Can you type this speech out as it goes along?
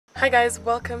Hi guys,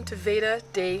 welcome to Veda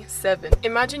Day 7.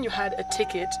 Imagine you had a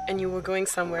ticket and you were going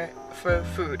somewhere for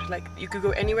food. Like, you could go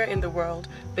anywhere in the world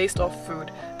based off food.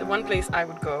 The one place I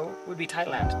would go would be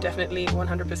Thailand. Definitely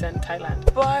 100%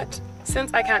 Thailand. But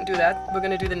since I can't do that, we're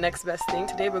gonna do the next best thing.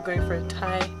 Today we're going for a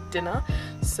Thai dinner.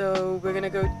 So we're gonna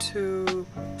go to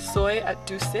Soy at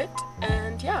Dusit,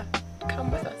 and yeah, come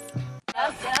with us.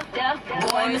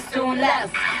 Boy, it's soon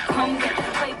left. Come get the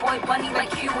Playboy bunny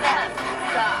like you have.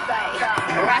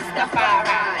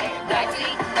 Rastafari,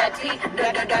 dirty.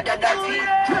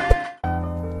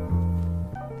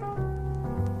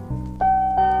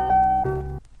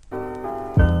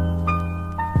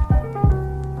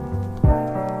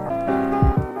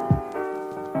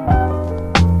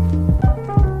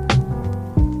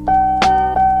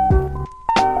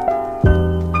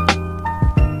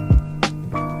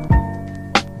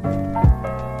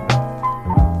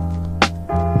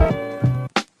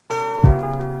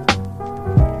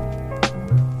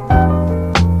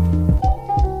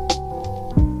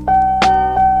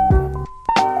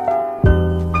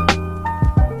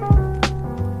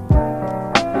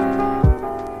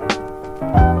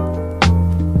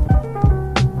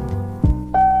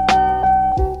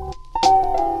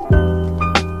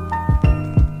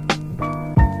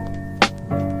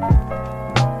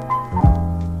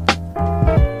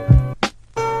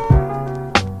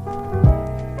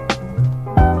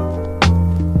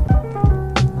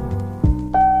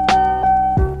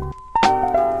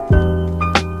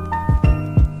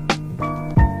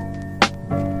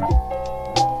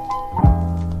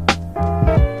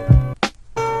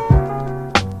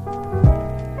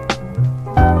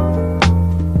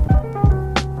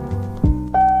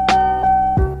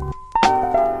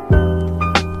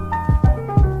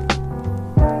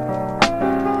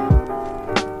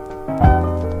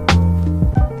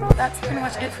 That's pretty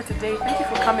much it for today. Thank you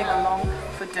for coming along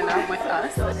for dinner with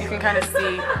us. You can kind of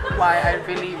see why I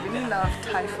really love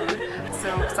Thai food.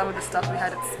 So some of the stuff we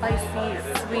had, it's spicy,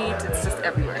 it's sweet, it's just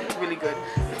everywhere. It's really good.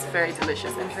 It's very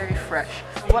delicious and very fresh.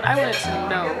 What I wanted to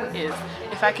know is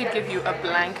if I could give you a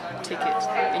blank ticket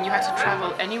and you had to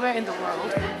travel anywhere in the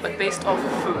world, but based off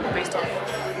food, based off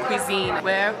cuisine,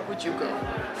 where would you go?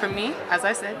 For me, as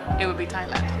I said, it would be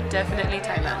Thailand. Definitely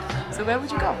Thailand. So where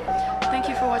would you go? Thank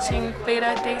you for watching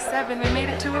Veda Day 7. We made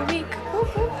it to a week.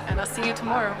 Woo-hoo. And I'll see you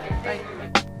tomorrow.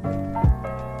 Bye.